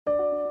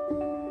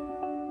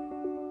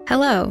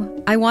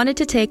Hello, I wanted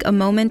to take a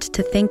moment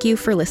to thank you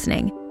for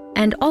listening,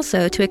 and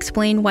also to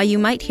explain why you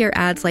might hear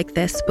ads like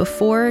this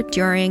before,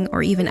 during,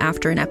 or even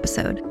after an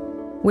episode.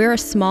 We're a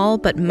small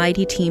but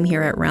mighty team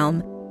here at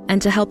Realm, and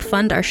to help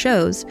fund our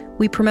shows,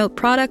 we promote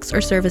products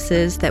or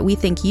services that we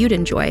think you'd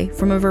enjoy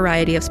from a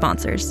variety of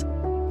sponsors.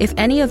 If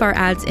any of our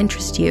ads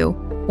interest you,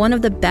 one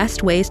of the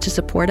best ways to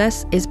support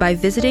us is by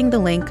visiting the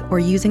link or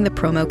using the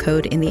promo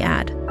code in the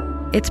ad.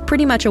 It's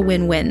pretty much a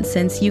win-win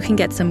since you can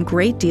get some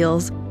great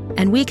deals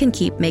and we can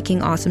keep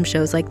making awesome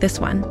shows like this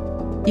one.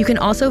 You can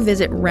also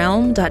visit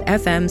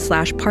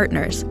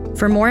realm.fm/partners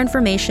for more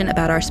information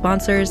about our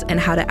sponsors and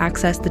how to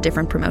access the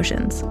different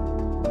promotions.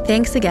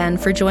 Thanks again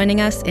for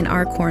joining us in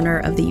our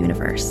corner of the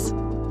universe.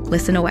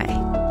 Listen away.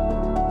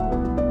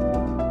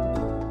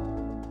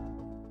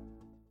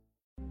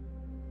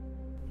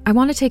 I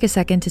want to take a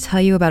second to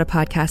tell you about a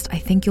podcast I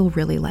think you'll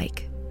really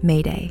like,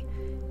 Mayday.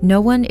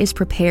 No one is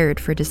prepared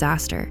for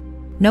disaster.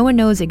 No one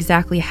knows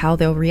exactly how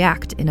they'll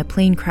react in a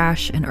plane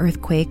crash, an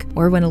earthquake,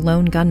 or when a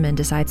lone gunman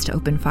decides to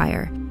open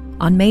fire.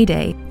 On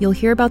Mayday, you'll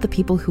hear about the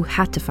people who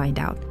had to find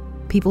out,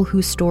 people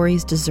whose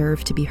stories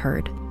deserve to be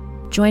heard.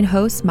 Join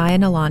hosts Maya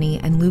Nalani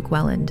and Luke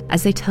Welland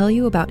as they tell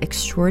you about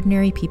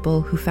extraordinary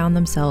people who found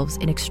themselves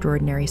in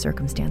extraordinary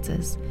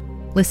circumstances.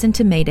 Listen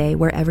to Mayday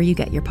wherever you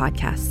get your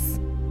podcasts.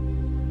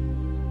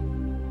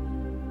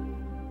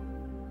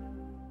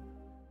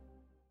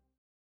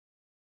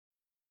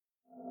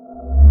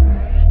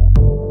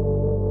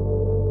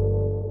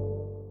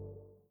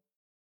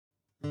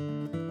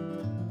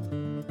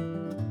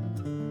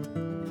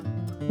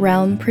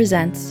 Realm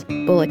presents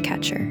Bullet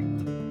Catcher,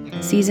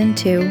 Season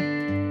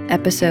 2,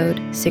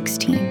 Episode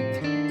 16.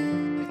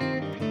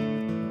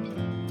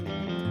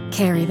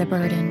 Carry the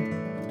burden.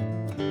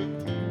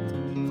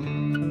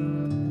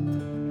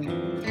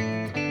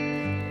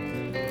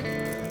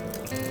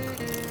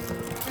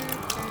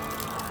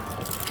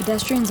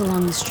 Pedestrians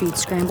along the street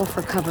scramble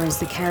for cover as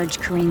the carriage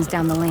careens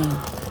down the lane.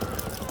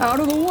 Out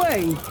of the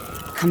way!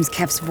 Comes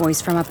Kef's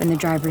voice from up in the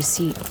driver's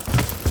seat.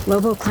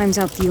 Lobo climbs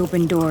out the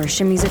open door,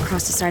 shimmies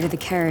across the side of the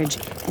carriage,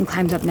 and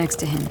climbs up next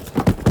to him.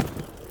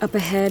 Up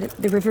ahead,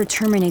 the river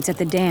terminates at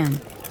the dam,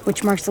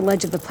 which marks the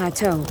ledge of the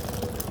plateau.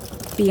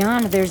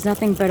 Beyond, there's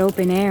nothing but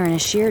open air and a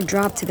sheer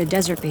drop to the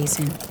desert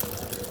basin.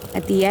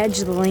 At the edge,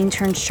 the lane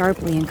turns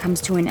sharply and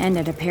comes to an end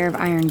at a pair of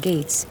iron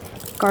gates,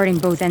 guarding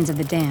both ends of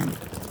the dam.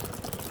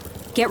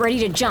 "Get ready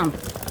to jump,"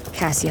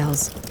 Cass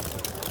yells.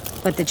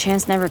 But the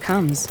chance never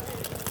comes.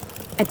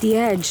 At the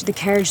edge, the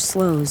carriage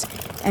slows,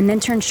 and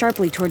then turns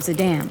sharply towards the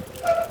dam.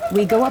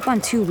 We go up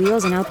on two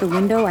wheels, and out the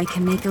window I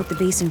can make out the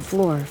basin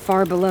floor,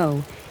 far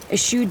below,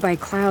 eschewed by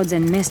clouds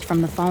and mist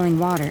from the falling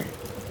water.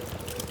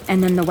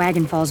 And then the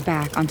wagon falls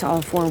back onto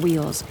all four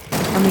wheels,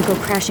 and we go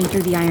crashing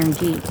through the iron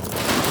gate.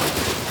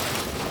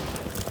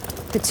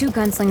 The two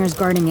gunslingers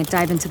guarding it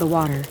dive into the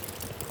water.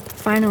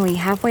 Finally,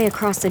 halfway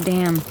across the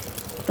dam,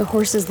 the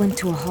horses limp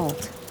to a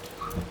halt.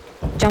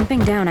 Jumping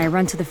down, I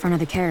run to the front of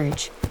the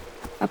carriage.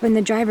 Up in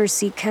the driver's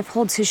seat, Kef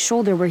holds his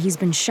shoulder where he's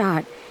been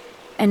shot,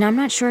 and I'm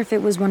not sure if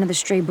it was one of the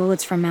stray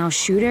bullets from Mal's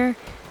shooter,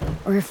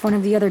 or if one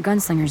of the other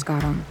gunslingers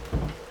got him.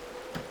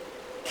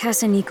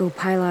 Cass and Nico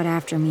pile out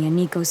after me, and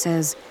Nico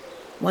says,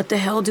 "What the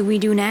hell do we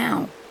do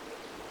now?"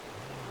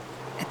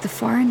 At the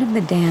far end of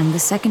the dam, the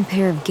second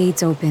pair of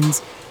gates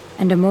opens,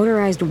 and a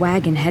motorized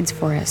wagon heads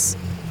for us.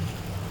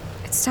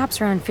 It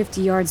stops around 50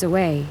 yards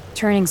away,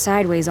 turning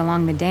sideways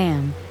along the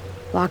dam,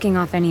 blocking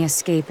off any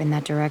escape in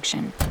that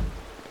direction.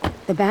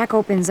 The back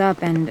opens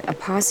up and a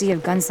posse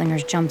of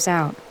gunslingers jumps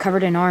out,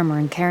 covered in armor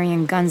and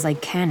carrying guns like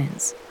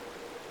cannons.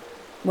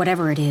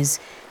 "Whatever it is,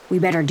 we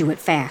better do it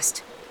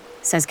fast,"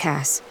 says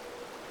Cass.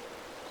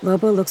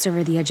 Lobo looks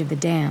over the edge of the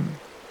dam,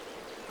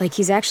 like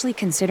he's actually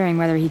considering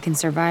whether he can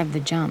survive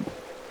the jump.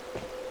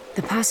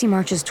 The posse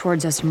marches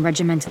towards us in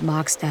regimented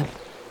lockstep,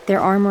 their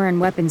armor and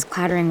weapons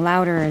clattering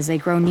louder as they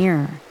grow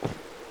nearer.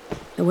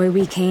 The way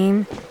we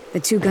came, the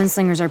two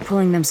gunslingers are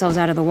pulling themselves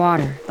out of the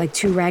water, like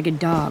two ragged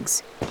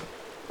dogs.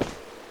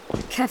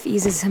 Kef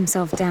eases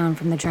himself down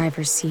from the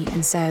driver's seat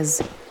and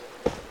says,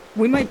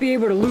 "We might be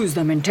able to lose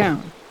them in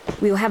town."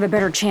 "We'll have a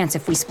better chance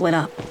if we split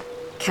up,"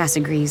 Cass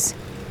agrees.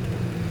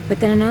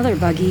 But then another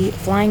buggy,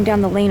 flying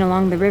down the lane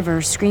along the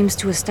river, screams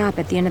to a stop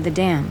at the end of the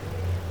dam.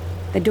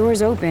 The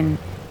doors open,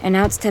 and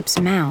out steps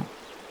Mal,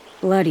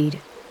 bloodied,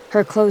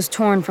 her clothes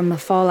torn from the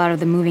fallout of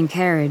the moving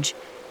carriage,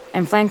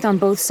 and flanked on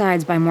both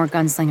sides by more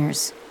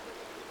gunslingers.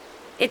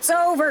 "It's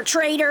over,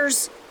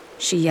 traitors!"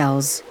 she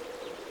yells.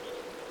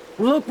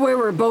 "Look where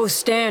we're both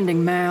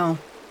standing, Mal.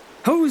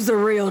 Who's the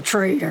real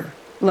traitor?"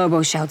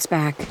 Lobo shouts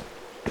back.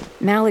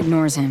 Mal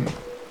ignores him.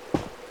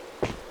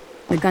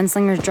 The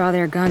gunslingers draw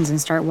their guns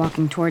and start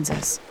walking towards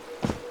us.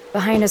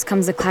 Behind us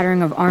comes the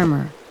clattering of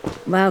armor,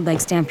 loud like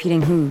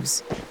stampeding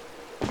hooves.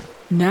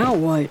 "Now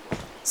what?"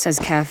 says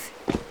Kef.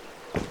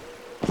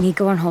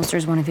 Nico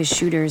unholsters one of his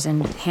shooters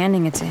and,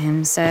 handing it to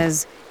him,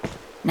 says,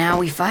 "Now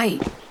we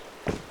fight."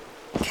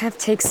 Kef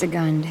takes the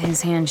gun,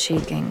 his hand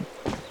shaking.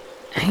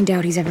 I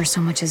doubt he's ever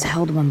so much as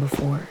held one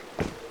before.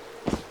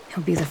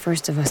 He'll be the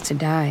first of us to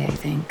die, I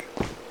think.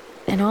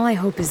 And all I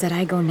hope is that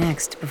I go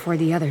next before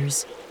the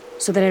others,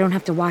 so that I don't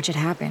have to watch it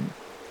happen.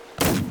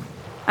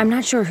 I'm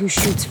not sure who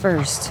shoots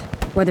first,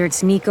 whether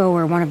it's Nico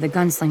or one of the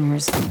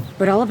gunslingers,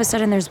 but all of a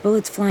sudden there's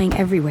bullets flying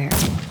everywhere.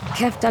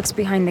 Kef ducks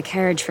behind the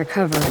carriage for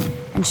cover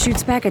and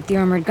shoots back at the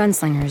armored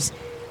gunslingers,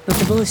 but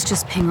the bullets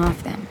just ping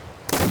off them.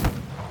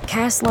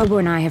 Cass, Lobo,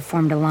 and I have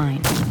formed a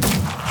line.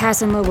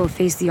 Cass and Lobo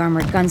face the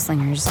armored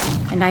gunslingers,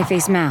 and I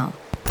face Mal,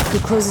 who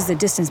closes the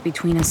distance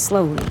between us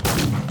slowly,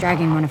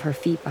 dragging one of her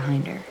feet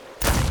behind her.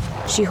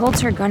 She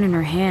holds her gun in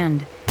her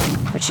hand,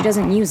 but she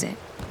doesn't use it.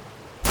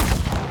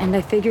 And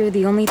I figure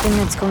the only thing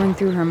that's going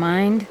through her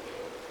mind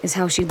is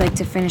how she'd like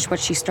to finish what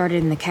she started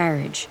in the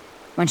carriage,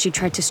 when she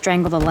tried to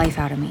strangle the life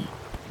out of me.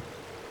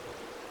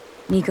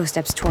 Nico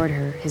steps toward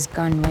her, his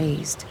gun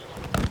raised.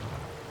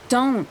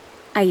 "Don't!"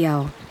 I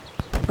yell,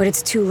 but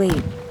it's too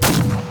late.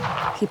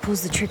 He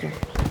pulls the trigger.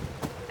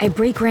 I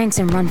break ranks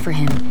and run for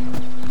him.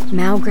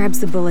 Mal grabs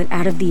the bullet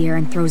out of the air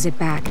and throws it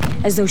back,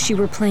 as though she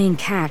were playing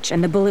catch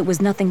and the bullet was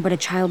nothing but a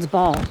child's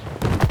ball.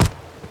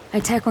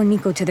 I tackle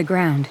Nico to the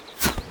ground,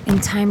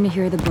 in time to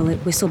hear the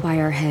bullet whistle by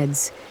our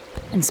heads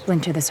and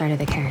splinter the side of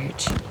the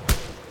carriage.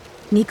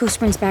 Nico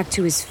sprints back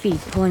to his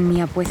feet, pulling me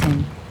up with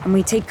him, and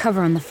we take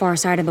cover on the far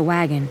side of the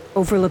wagon,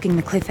 overlooking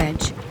the cliff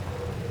edge.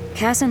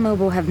 Cass and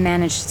Lobo have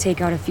managed to take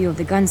out a few of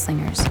the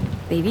gunslingers.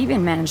 They've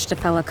even managed to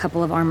fell a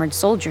couple of armored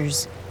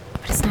soldiers,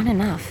 but it's not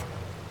enough.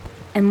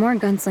 And more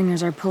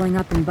gunslingers are pulling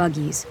up in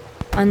buggies,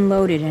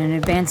 unloaded and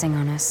advancing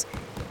on us.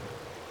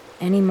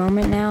 Any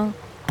moment now,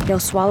 they'll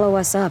swallow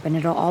us up and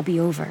it'll all be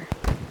over.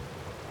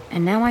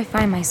 And now I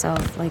find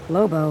myself, like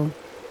Lobo,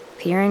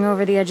 peering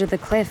over the edge of the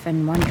cliff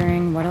and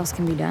wondering what else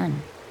can be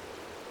done.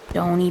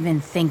 "Don't even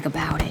think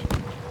about it,"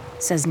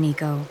 says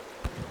Nico.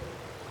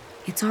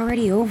 "It's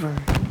already over,"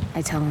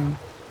 I tell him.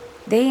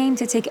 "They aim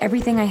to take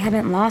everything I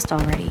haven't lost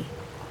already."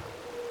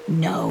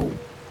 "No,"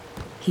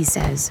 he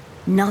says.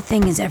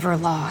 "Nothing is ever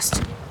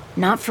lost.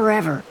 Not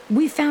forever.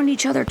 We found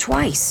each other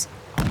twice.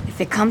 If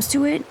it comes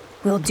to it,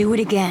 we'll do it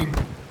again."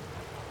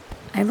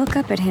 I look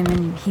up at him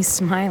and he's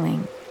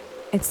smiling.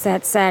 It's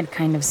that sad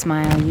kind of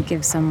smile you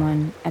give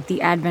someone at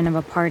the advent of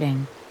a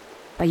parting,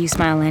 but you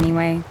smile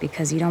anyway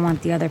because you don't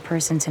want the other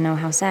person to know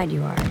how sad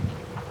you are.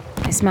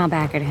 I smile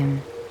back at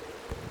him,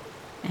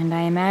 and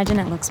I imagine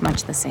it looks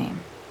much the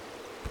same.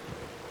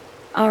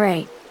 "All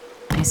right,"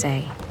 I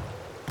say.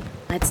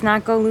 "Let's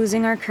not go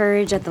losing our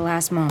courage at the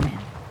last moment."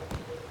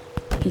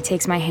 He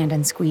takes my hand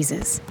and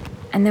squeezes,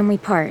 and then we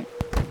part.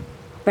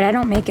 But I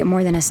don't make it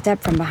more than a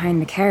step from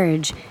behind the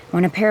carriage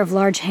when a pair of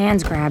large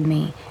hands grab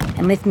me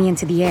and lift me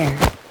into the air.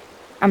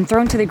 I'm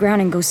thrown to the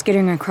ground and go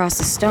skittering across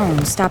the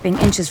stones, stopping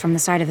inches from the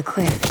side of the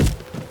cliff.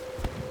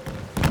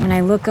 When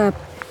I look up,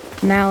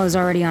 Mal is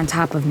already on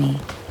top of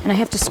me, and I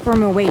have to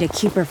squirm away to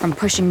keep her from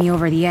pushing me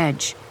over the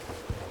edge.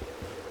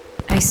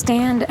 I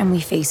stand and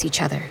we face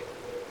each other.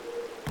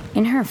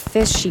 In her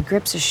fist, she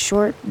grips a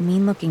short,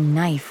 mean-looking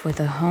knife with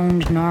a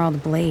honed,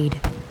 gnarled blade,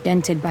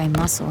 dented by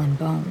muscle and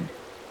bone.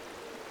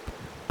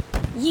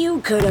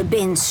 "You could have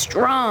been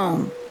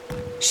strong,"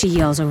 she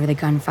yells over the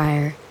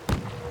gunfire.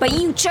 "But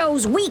you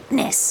chose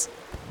weakness."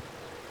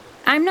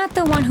 "I'm not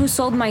the one who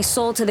sold my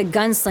soul to the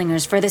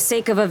gunslingers for the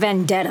sake of a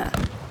vendetta."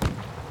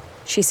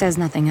 She says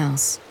nothing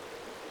else.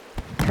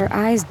 Her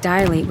eyes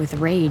dilate with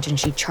rage and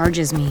she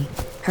charges me,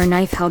 her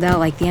knife held out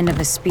like the end of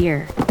a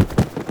spear.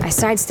 I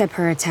sidestep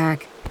her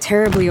attack,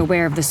 terribly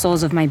aware of the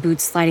soles of my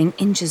boots sliding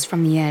inches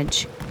from the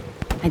edge.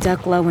 I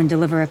duck low and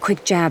deliver a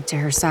quick jab to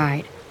her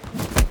side.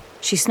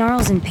 She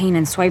snarls in pain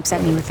and swipes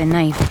at me with the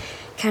knife,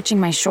 catching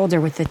my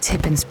shoulder with the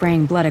tip and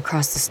spraying blood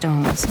across the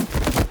stones.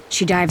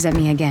 She dives at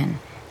me again,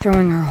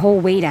 throwing her whole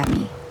weight at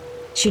me.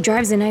 She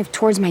drives the knife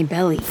towards my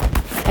belly.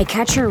 I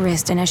catch her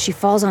wrist, and as she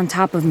falls on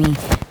top of me,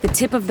 the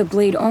tip of the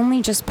blade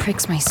only just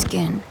pricks my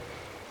skin.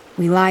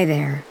 We lie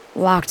there,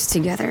 locked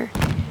together,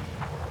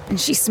 and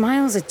she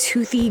smiles a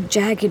toothy,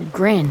 jagged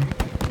grin,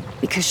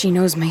 because she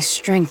knows my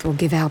strength will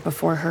give out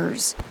before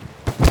hers.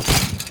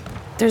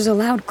 There's a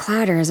loud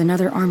clatter as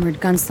another armored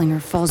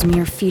gunslinger falls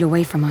mere feet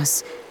away from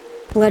us.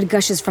 Blood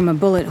gushes from a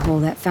bullet hole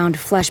that found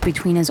flesh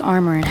between his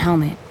armor and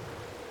helmet.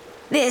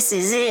 "This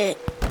is it,"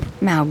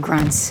 Mal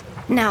grunts.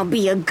 "Now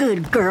be a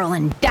good girl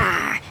and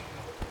die."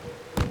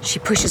 She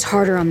pushes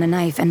harder on the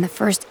knife, and the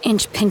first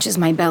inch pinches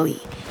my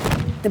belly.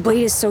 The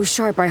blade is so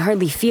sharp I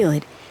hardly feel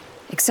it,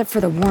 except for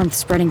the warmth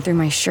spreading through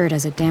my shirt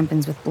as it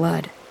dampens with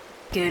blood.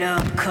 "Get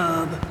up,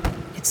 cub."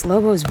 It's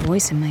Lobo's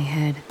voice in my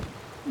head.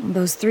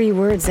 Those 3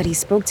 words that he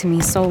spoke to me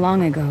so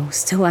long ago,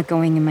 still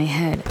echoing in my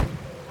head.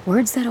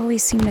 Words that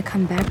always seem to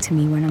come back to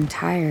me when I'm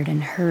tired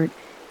and hurt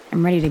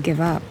and ready to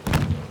give up.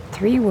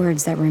 3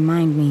 words that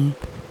remind me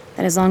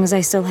that as long as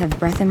I still have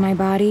breath in my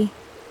body,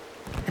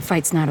 the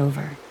fight's not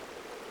over.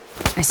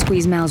 I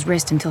squeeze Mal's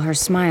wrist until her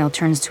smile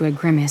turns to a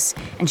grimace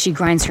and she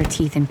grinds her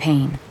teeth in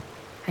pain.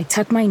 I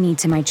tuck my knee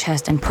to my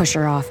chest and push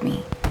her off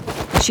me.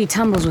 She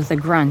tumbles with a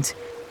grunt,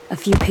 a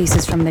few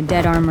paces from the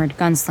dead armored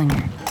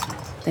gunslinger.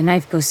 The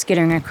knife goes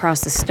skittering across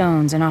the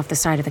stones and off the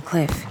side of the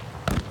cliff.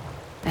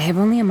 I have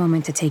only a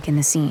moment to take in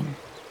the scene.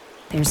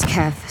 There's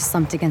Kef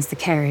slumped against the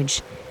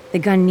carriage, the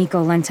gun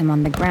Nico lent him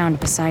on the ground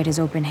beside his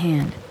open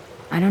hand.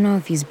 I don't know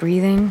if he's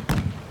breathing,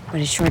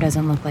 but it sure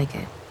doesn't look like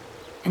it.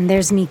 And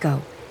there's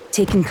Nico,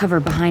 taking cover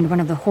behind one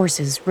of the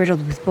horses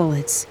riddled with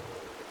bullets.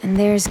 And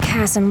there's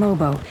Cass and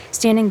Lobo,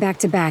 standing back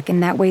to back in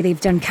that way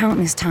they've done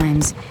countless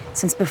times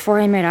since before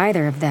I met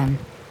either of them,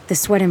 the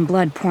sweat and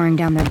blood pouring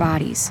down their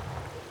bodies.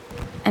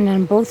 And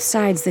on both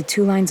sides, the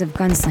 2 lines of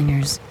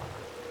gunslingers,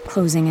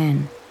 closing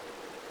in,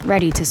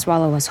 ready to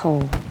swallow us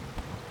whole.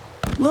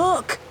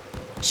 Look!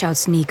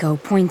 Shouts Nico,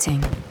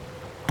 pointing.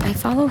 I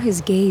follow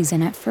his gaze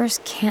and at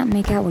first can't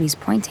make out what he's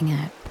pointing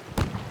at.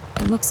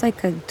 It looks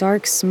like a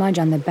dark smudge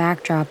on the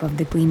backdrop of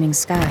the gleaming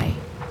sky.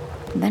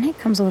 Then it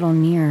comes a little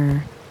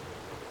nearer,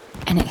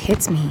 and it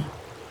hits me.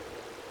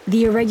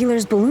 The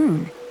Irregular's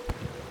balloon.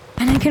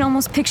 And I can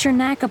almost picture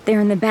Knack up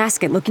there in the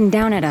basket looking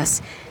down at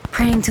us,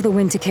 praying to the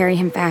wind to carry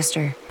him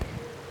faster.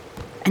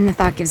 And the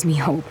thought gives me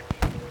hope.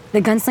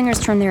 The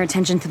gunslingers turn their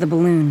attention to the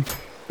balloon,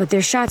 but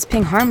their shots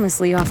ping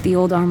harmlessly off the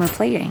old armor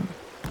plating.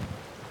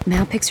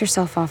 Mal picks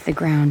herself off the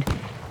ground,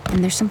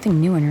 and there's something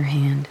new in her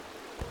hand.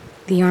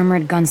 The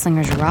armored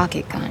gunslinger's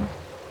rocket gun.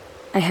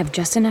 I have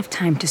just enough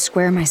time to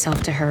square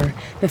myself to her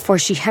before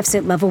she hefts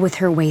it level with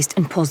her waist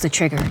and pulls the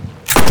trigger.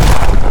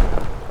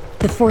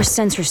 The force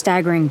sends her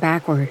staggering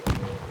backward.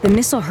 The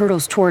missile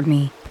hurtles toward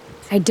me.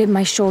 I dip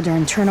my shoulder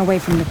and turn away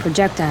from the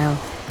projectile,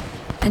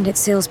 and it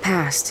sails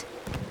past.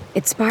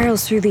 It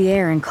spirals through the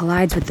air and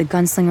collides with the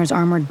gunslinger's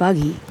armored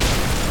buggy.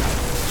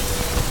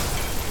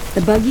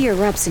 The buggy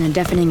erupts in a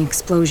deafening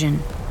explosion.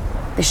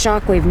 The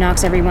shockwave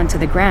knocks everyone to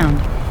the ground,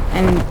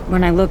 and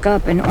when I look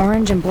up, an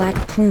orange and black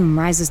plume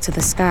rises to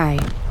the sky,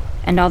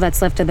 and all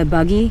that's left of the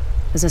buggy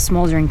is a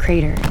smoldering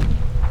crater.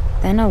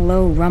 Then a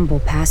low rumble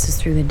passes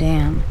through the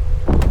dam,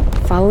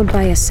 followed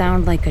by a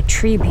sound like a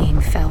tree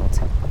being felled.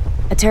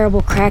 A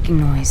terrible cracking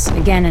noise,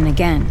 again and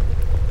again.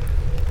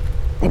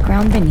 The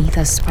ground beneath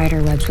us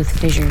spiderwebs with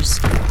fissures.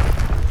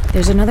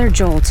 There's another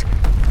jolt,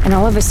 and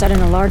all of a sudden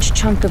a large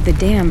chunk of the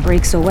dam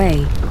breaks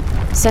away,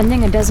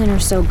 sending a dozen or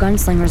so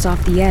gunslingers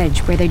off the edge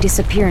where they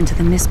disappear into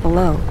the mist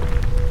below.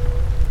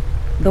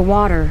 The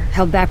water,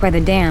 held back by the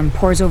dam,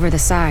 pours over the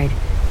side,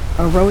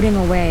 eroding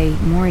away,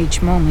 more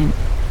each moment,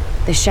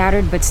 the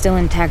shattered but still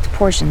intact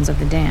portions of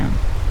the dam.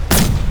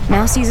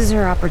 Mal seizes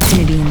her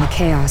opportunity in the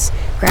chaos,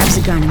 grabs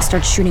a gun and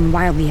starts shooting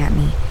wildly at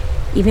me,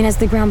 even as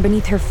the ground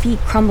beneath her feet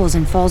crumbles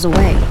and falls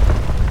away.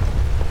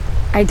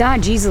 I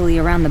dodge easily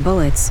around the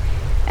bullets,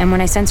 and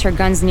when I sense her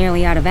gun's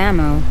nearly out of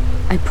ammo,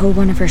 I pull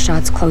one of her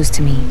shots close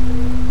to me,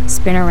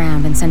 spin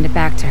around and send it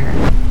back to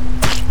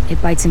her.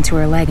 It bites into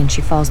her leg and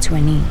she falls to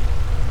a knee.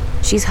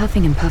 She's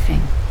huffing and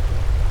puffing.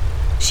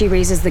 She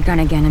raises the gun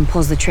again and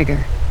pulls the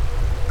trigger.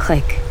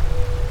 Click.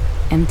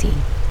 Empty.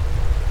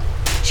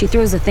 She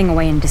throws the thing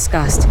away in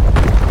disgust.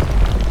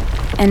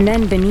 And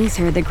then beneath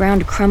her, the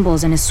ground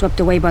crumbles and is swept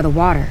away by the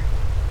water.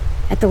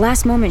 At the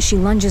last moment, she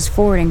lunges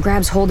forward and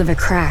grabs hold of a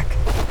crack.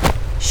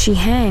 She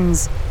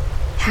hangs,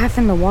 half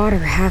in the water,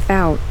 half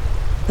out,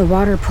 the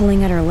water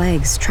pulling at her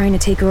legs, trying to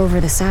take her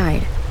over the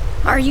side.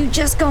 Are you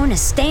just going to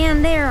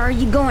stand there, or are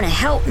you going to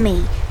help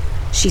me?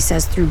 She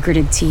says through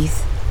gritted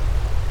teeth.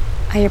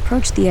 I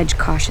approach the edge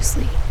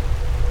cautiously.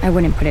 I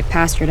wouldn't put it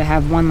past her to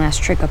have one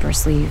last trick up her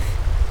sleeve.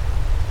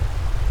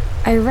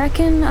 I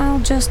reckon I'll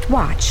just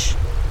watch,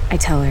 I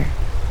tell her.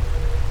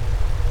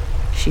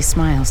 She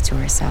smiles to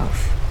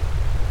herself.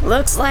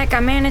 Looks like I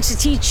managed to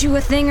teach you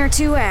a thing or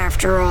two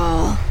after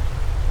all.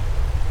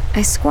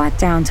 I squat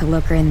down to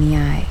look her in the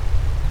eye.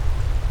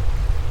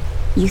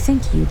 You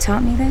think you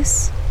taught me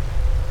this?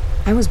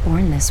 I was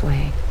born this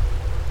way.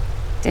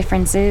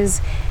 Difference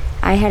is,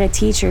 I had a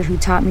teacher who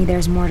taught me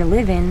there's more to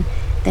live in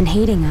than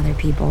hating other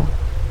people.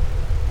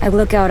 I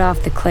look out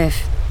off the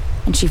cliff,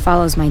 and she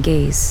follows my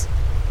gaze.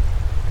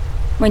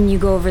 When you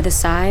go over the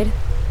side,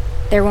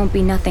 there won't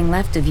be nothing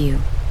left of you.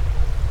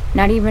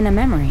 Not even a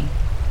memory.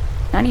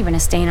 Not even a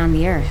stain on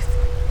the earth.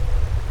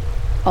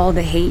 All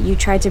the hate you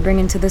tried to bring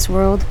into this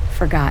world,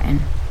 forgotten.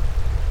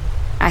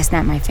 I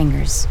snap my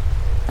fingers.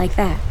 Like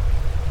that.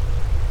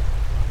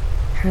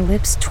 Her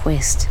lips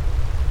twist.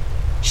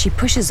 She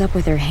pushes up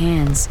with her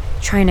hands,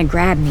 trying to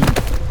grab me.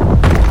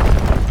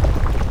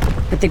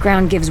 But the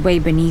ground gives way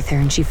beneath her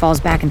and she falls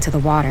back into the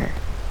water.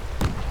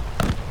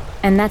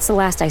 And that's the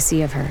last I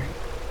see of her.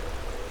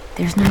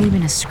 There's not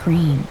even a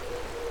scream.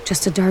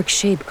 Just a dark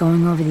shape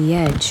going over the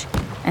edge,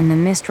 and the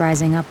mist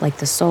rising up like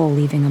the soul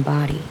leaving a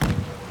body.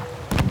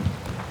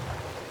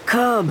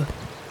 Cub!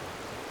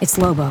 It's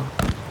Lobo.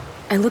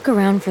 I look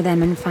around for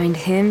them and find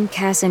him,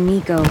 Cass, and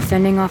Nico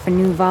fending off a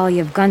new volley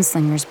of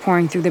gunslingers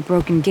pouring through the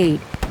broken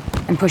gate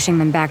and pushing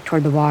them back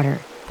toward the water.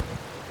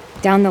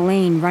 Down the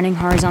lane, running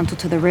horizontal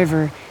to the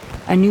river,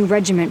 a new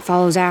regiment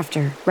follows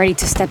after, ready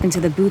to step into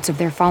the boots of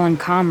their fallen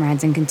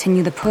comrades and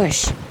continue the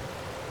push.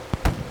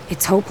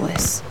 It's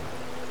hopeless.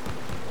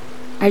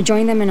 I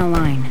join them in a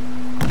line,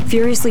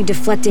 furiously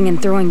deflecting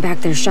and throwing back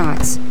their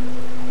shots.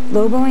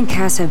 Lobo and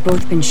Cass have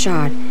both been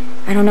shot,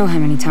 I don't know how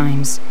many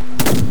times.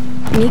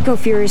 Nico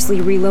furiously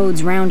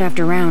reloads round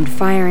after round,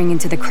 firing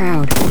into the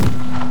crowd.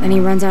 Then he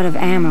runs out of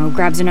ammo,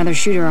 grabs another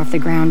shooter off the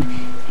ground,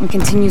 and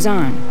continues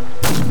on.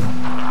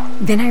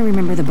 Then I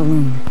remember the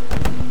balloon.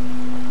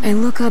 I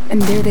look up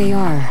and there they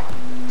are,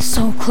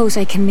 so close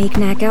I can make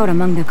Knack out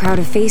among the crowd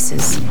of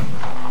faces.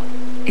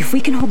 If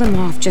we can hold them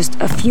off just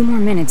a few more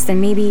minutes, then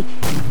maybe...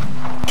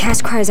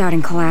 Cass cries out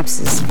and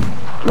collapses.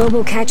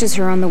 Lobo catches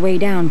her on the way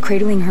down,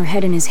 cradling her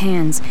head in his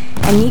hands,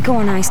 and Nico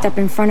and I step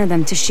in front of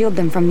them to shield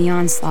them from the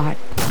onslaught.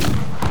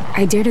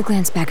 I dare to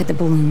glance back at the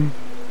balloon.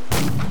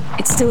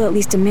 It's still at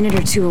least a minute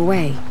or two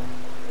away.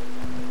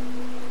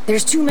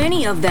 There's too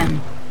many of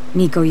them,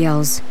 Nico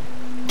yells.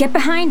 Get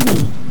behind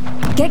me!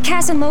 Get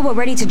Cass and Lobo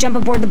ready to jump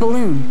aboard the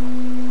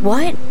balloon.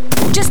 What?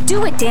 Just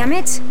do it, damn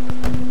it!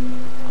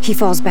 He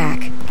falls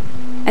back,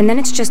 and then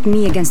it's just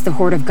me against the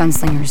horde of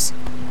gunslingers.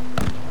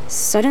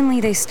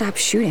 Suddenly they stop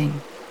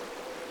shooting.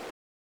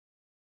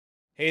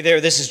 Hey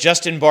there, this is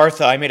Justin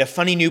Bartha. I made a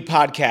funny new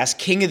podcast,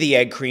 King of the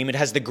Egg Cream. It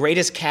has the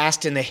greatest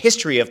cast in the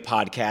history of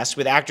podcasts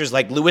with actors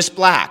like Louis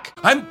Black.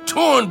 I'm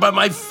torn by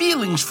my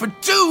feelings for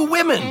two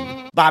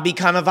women. Bobby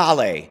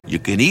Cannavale. You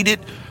can eat it,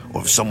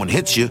 or if someone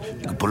hits you,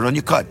 you can put it on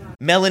your cut.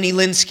 Melanie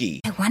Linsky.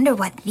 I wonder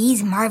what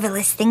these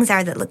marvelous things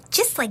are that look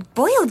just like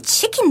boiled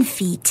chicken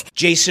feet.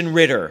 Jason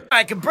Ritter.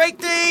 I can break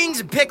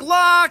things and pick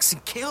locks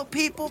and kill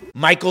people.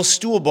 Michael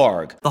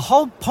Stuhlbarg. The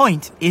whole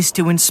point is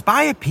to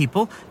inspire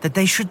people that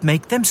they should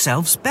make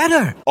themselves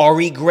better.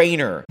 Ari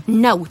Grainer.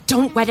 No,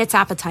 don't whet its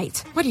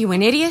appetite. What are you,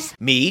 an idiot?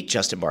 Me,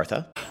 Justin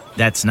Bartha.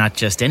 That's not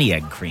just any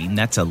egg cream,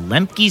 that's a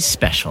Lemke's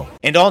special.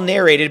 And all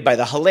narrated by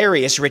the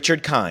hilarious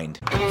Richard Kind.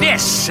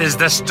 This is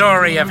the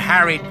story of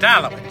Harry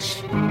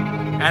Dalowitz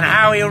and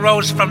how he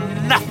rose from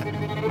nothing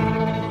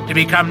to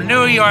become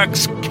New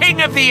York's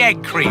King of the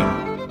Egg Cream.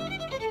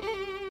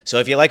 So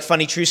if you like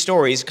funny true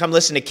stories, come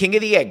listen to King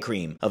of the Egg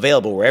Cream,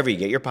 available wherever you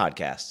get your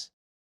podcasts.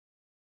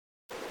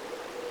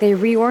 They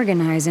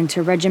reorganize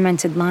into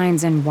regimented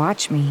lines and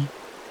watch me,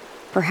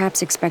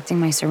 perhaps expecting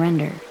my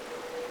surrender.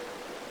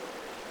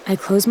 I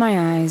close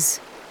my eyes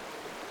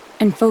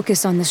and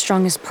focus on the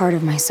strongest part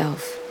of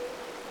myself,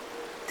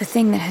 the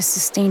thing that has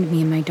sustained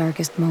me in my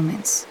darkest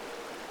moments.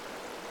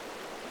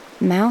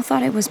 Mal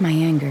thought it was my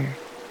anger,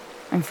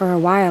 and for a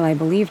while I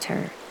believed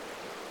her.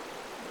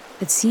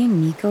 But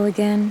seeing Nico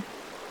again,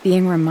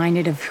 being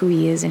reminded of who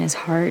he is in his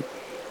heart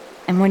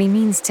and what he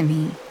means to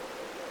me,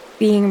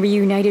 being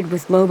reunited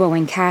with Lobo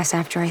and Cass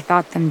after I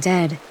thought them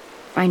dead,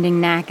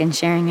 finding Knack and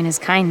sharing in his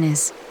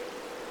kindness,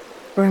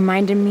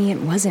 reminded me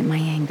it wasn't my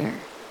anger,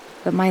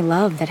 but my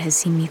love that has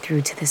seen me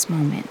through to this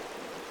moment.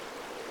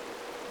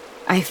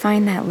 I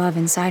find that love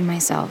inside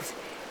myself,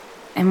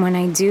 and when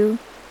I do,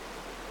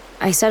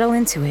 I settle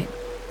into it,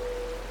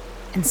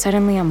 and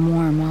suddenly I'm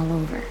warm all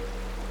over.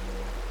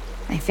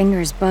 My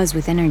fingers buzz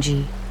with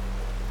energy.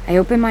 I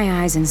open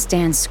my eyes and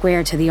stand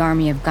square to the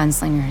army of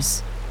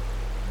gunslingers.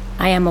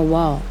 I am a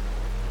wall.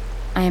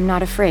 I am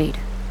not afraid.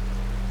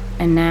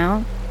 And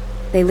now,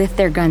 they lift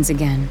their guns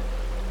again,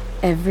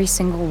 every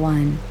single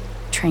one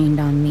trained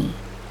on me.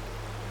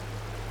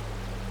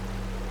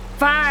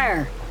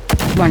 Fire!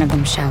 One of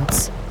them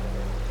shouts.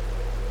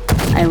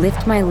 I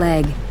lift my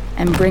leg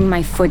and bring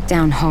my foot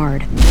down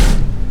hard,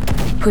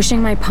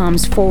 pushing my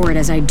palms forward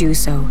as I do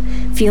so,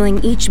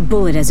 feeling each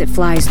bullet as it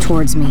flies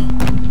towards me.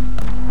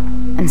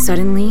 And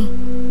suddenly,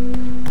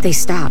 they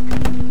stop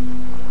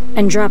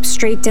and drop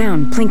straight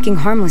down, plinking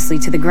harmlessly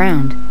to the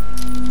ground.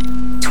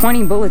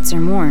 20 bullets or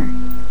more.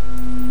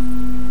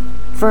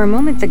 For a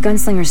moment, the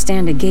gunslingers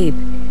stand agape,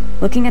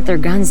 looking at their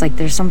guns like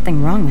there's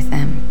something wrong with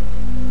them.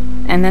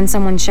 And then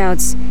someone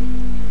shouts,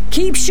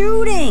 "Keep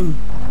shooting!"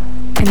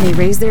 And they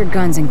raise their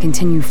guns and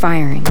continue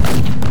firing,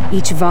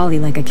 each volley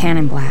like a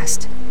cannon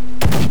blast.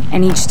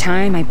 And each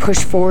time I push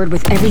forward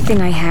with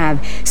everything I have,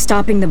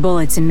 stopping the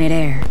bullets in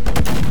midair.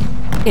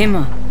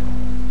 "Emma!"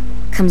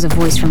 comes a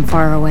voice from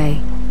far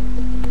away.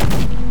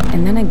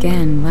 And then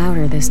again,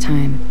 louder this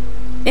time.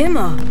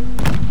 "Emma!"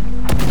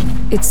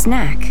 It's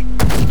Knack.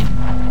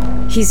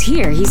 He's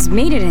here. He's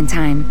made it in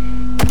time.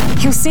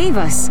 He'll save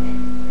us.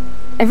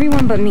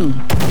 Everyone but me.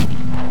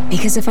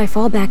 Because if I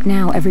fall back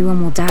now,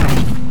 everyone will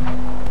die.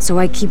 So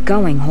I keep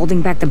going,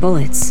 holding back the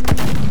bullets.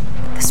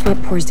 The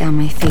sweat pours down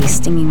my face,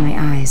 stinging my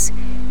eyes.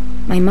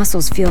 My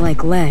muscles feel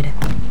like lead.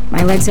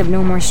 My legs have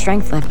no more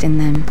strength left in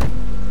them.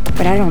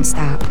 But I don't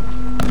stop.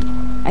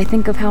 I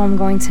think of how I'm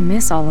going to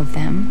miss all of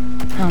them.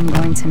 How I'm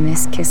going to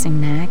miss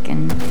kissing Knack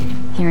and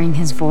hearing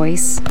his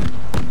voice.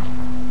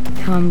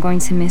 How I'm going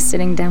to miss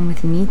sitting down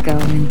with Nico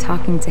and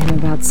talking to him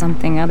about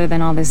something other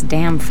than all this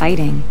damn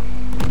fighting.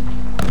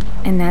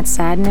 And that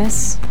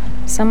sadness,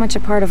 so much a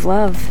part of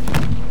love,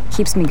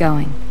 keeps me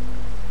going.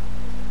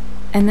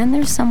 And then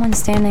there's someone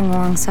standing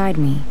alongside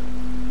me.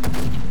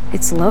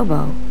 It's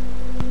Lobo.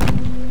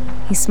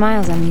 He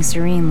smiles at me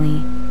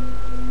serenely.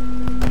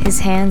 His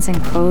hands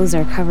and clothes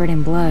are covered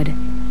in blood,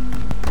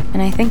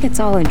 and I think it's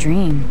all a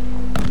dream.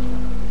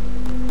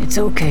 "It's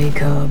okay,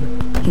 Cub,"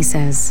 he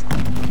says.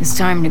 "It's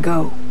time to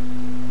go."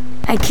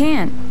 "I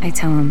can't," I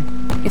tell him.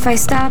 "If I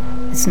stop..."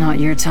 "It's not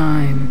your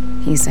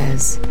time," he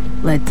says.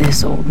 "Let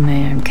this old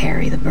man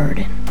carry the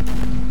burden."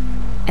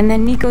 And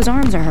then Nico's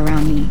arms are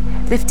around me,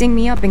 lifting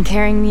me up and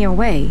carrying me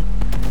away.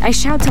 I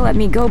shout to let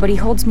me go, but he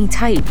holds me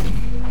tight,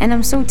 and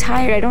I'm so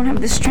tired I don't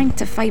have the strength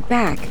to fight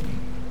back.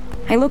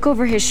 I look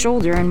over his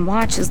shoulder and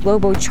watch as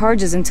Lobo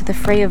charges into the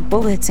fray of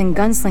bullets and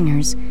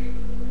gunslingers,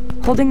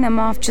 holding them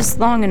off just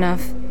long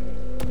enough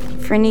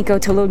for Nico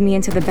to load me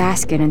into the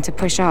basket and to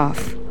push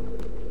off.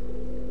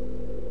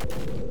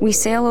 We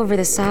sail over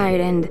the side,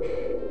 and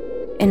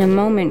in a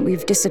moment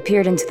we've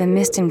disappeared into the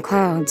mist and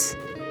clouds,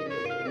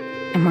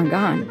 and we're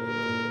gone.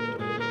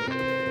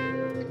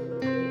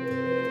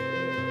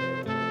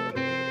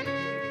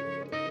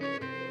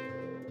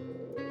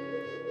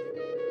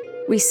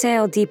 We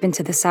sail deep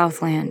into the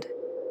Southland.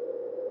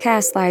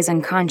 Cass lies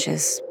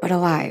unconscious, but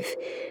alive,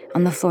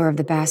 on the floor of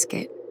the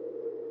basket.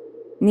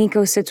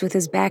 Nico sits with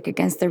his back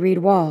against the reed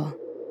wall.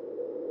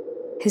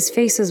 His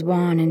face is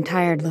wan and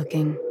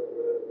tired-looking.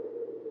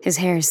 His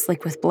hair is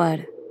slick with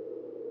blood.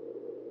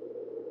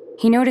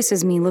 He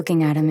notices me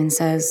looking at him and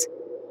says,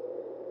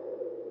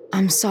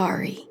 "I'm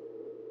sorry."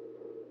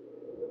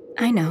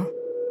 "I know,"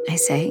 I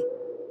say.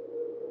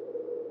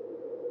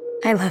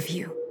 "I love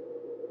you."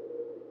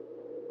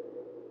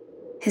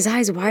 His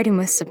eyes widen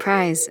with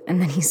surprise, and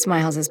then he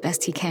smiles as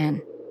best he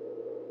can.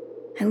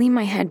 I lean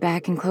my head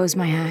back and close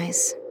my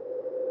eyes.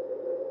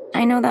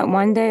 I know that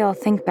one day I'll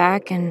think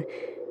back and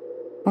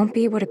won't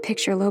be able to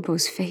picture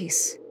Lobo's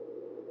face.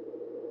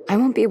 I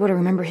won't be able to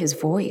remember his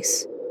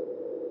voice.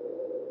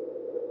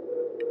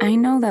 I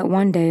know that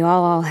one day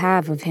all I'll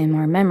have of him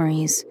are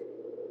memories,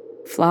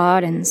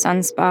 flawed and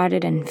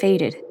sun-spotted and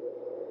faded.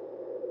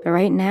 But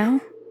right now,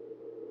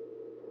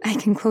 I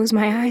can close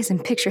my eyes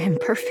and picture him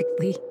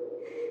perfectly.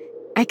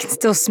 I can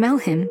still smell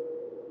him.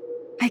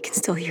 I can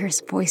still hear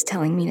his voice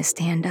telling me to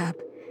stand up,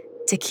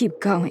 to keep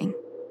going.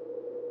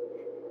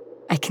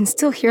 I can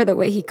still hear the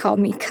way he called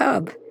me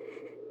Cub,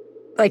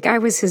 like I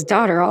was his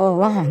daughter all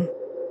along.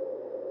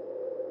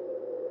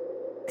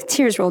 The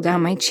tears roll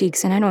down my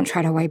cheeks and I don't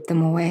try to wipe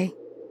them away,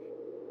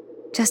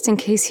 just in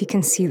case he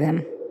can see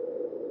them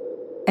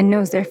and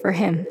knows they're for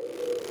him.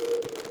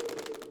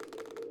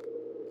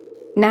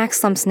 Nak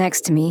slumps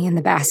next to me in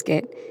the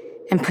basket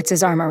and puts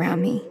his arm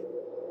around me.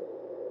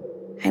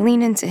 I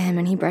lean into him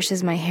and he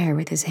brushes my hair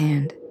with his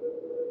hand.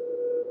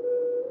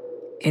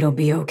 "It'll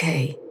be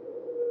okay,"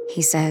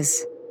 he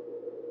says.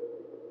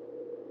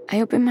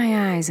 I open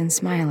my eyes and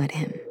smile at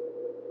him.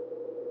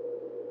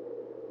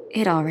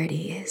 It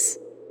already is.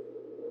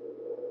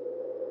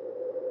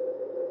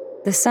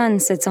 The sun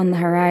sits on the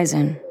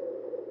horizon,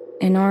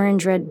 an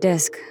orange-red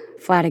disk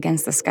flat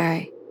against the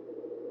sky.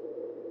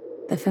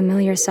 The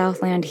familiar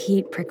Southland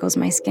heat prickles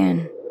my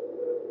skin.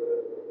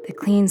 The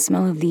clean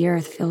smell of the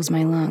earth fills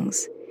my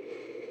lungs.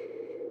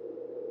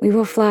 We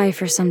will fly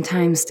for some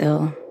time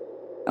still,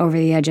 over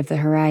the edge of the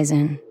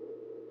horizon.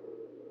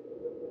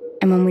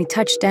 And when we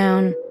touch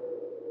down,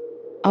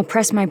 I'll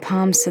press my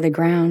palms to the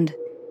ground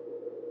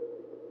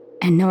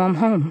and know I'm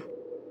home.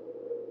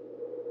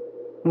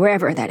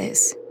 Wherever that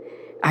is,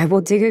 I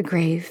will dig a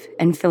grave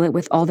and fill it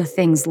with all the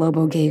things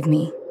Lobo gave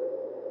me.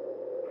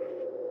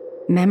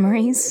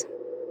 Memories,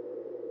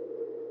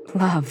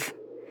 love,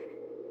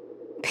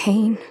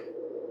 pain,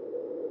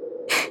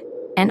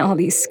 and all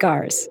these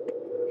scars.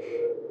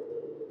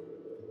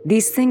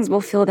 These things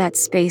will fill that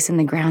space in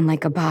the ground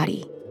like a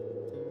body.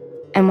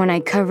 And when I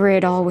cover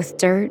it all with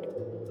dirt,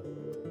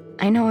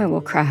 I know I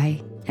will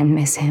cry and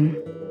miss him.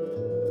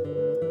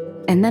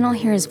 And then I'll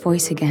hear his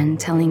voice again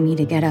telling me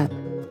to get up,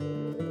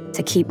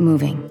 to keep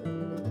moving.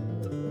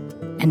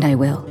 And I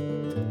will.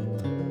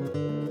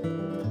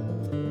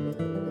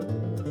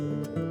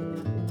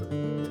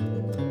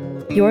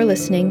 You're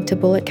listening to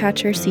Bullet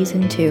Catcher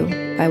Season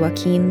 2 by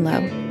Joaquin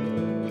Lowe.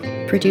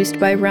 Produced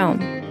by Realm,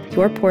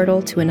 your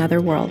portal to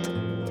another world.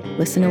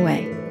 Listen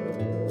away.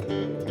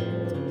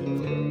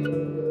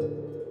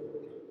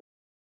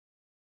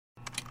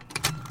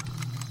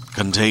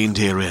 Contained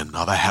herein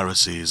are the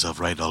heresies of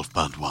Radolf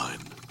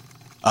Burntwine,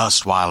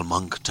 erstwhile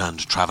monk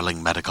turned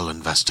traveling medical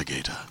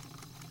investigator.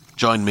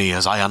 Join me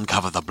as I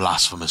uncover the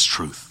blasphemous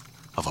truth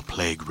of a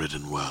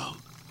plague-ridden world,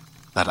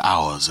 that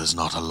ours is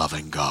not a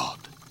loving God,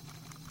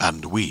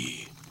 and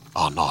we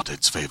are not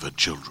its favored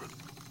children.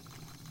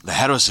 The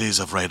heresies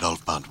of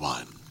Radolf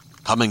Burntwine,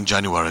 coming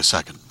January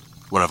 2nd,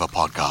 wherever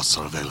podcasts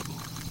are available.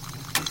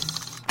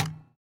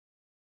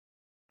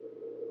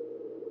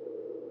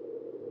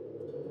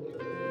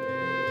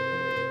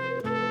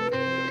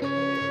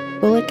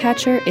 Bullet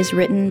Catcher is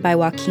written by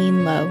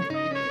Joaquin Lowe,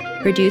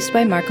 produced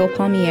by Marco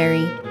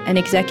Palmieri, and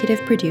executive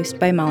produced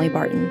by Molly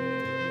Barton.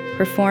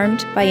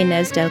 Performed by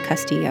Inez del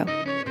Castillo.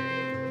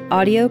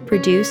 Audio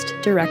produced,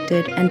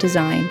 directed, and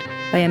designed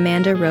by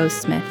Amanda Rose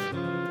Smith.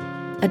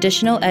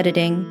 Additional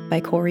editing by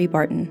Corey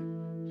Barton.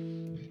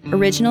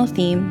 Original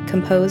theme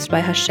composed by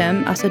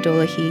Hashem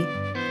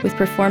Asadolahi, with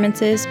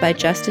performances by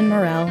Justin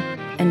Morel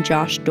and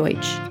Josh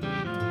Deutsch.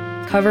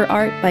 Cover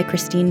art by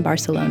Christine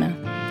Barcelona.